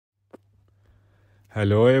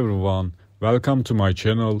Hello everyone, welcome to my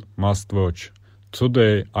channel Must Watch.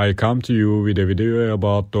 Today I come to you with a video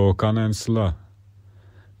about Dogukan and Sıla.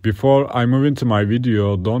 Before I move into my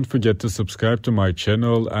video, don't forget to subscribe to my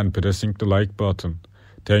channel and pressing the like button.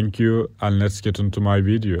 Thank you, and let's get into my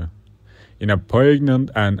video. In a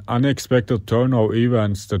poignant and unexpected turn of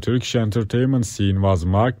events, the Turkish entertainment scene was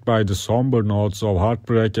marked by the somber notes of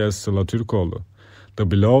heartbreak as Sıla Türkoğlu, the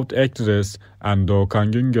beloved actress, and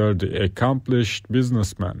Dogukan Güngör, the accomplished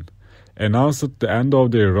businessman, announced the end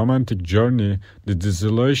of their romantic journey. The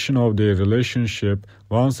dissolution of their relationship,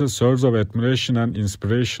 once a source of admiration and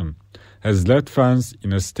inspiration, has left fans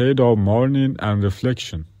in a state of mourning and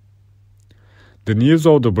reflection. The news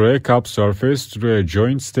of the breakup surfaced through a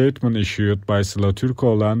joint statement issued by Sıla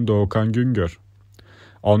Türkoğlu and Dogukan Güngör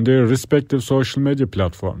on their respective social media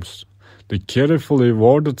platforms. The carefully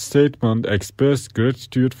worded statement expressed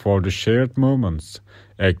gratitude for the shared moments,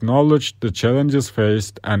 acknowledged the challenges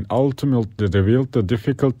faced, and ultimately revealed the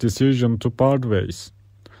difficult decision to part ways.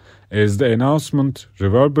 As the announcement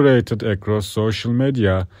reverberated across social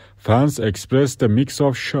media, fans expressed a mix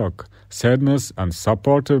of shock, sadness, and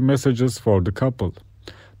supportive messages for the couple.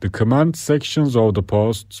 The comment sections of the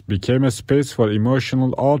posts became a space for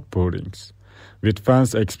emotional outpourings, with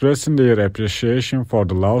fans expressing their appreciation for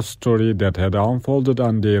the love story that had unfolded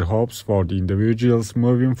and their hopes for the individuals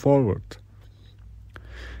moving forward.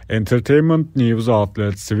 Entertainment news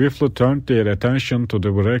outlets swiftly turned their attention to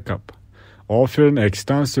the breakup, offering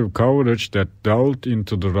extensive coverage that delved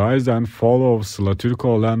into the rise and fall of Sıla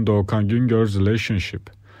Türkoğlu and Dogukan Güngör's relationship.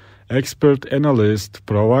 Expert analysts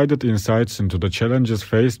provided insights into the challenges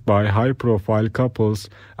faced by high-profile couples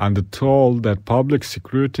and the toll that public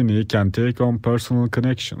scrutiny can take on personal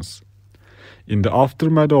connections. In the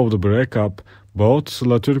aftermath of the breakup, both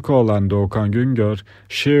Sıla Türkoğlu and Dogukan Güngör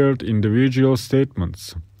shared individual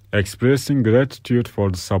statements, expressing gratitude for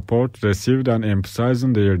the support received and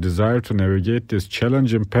emphasizing their desire to navigate this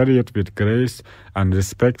challenging period with grace and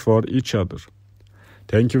respect for each other.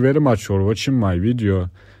 Thank you very much for watching my video.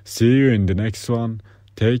 See you in the next one.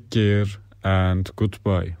 Take care and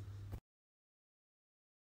goodbye.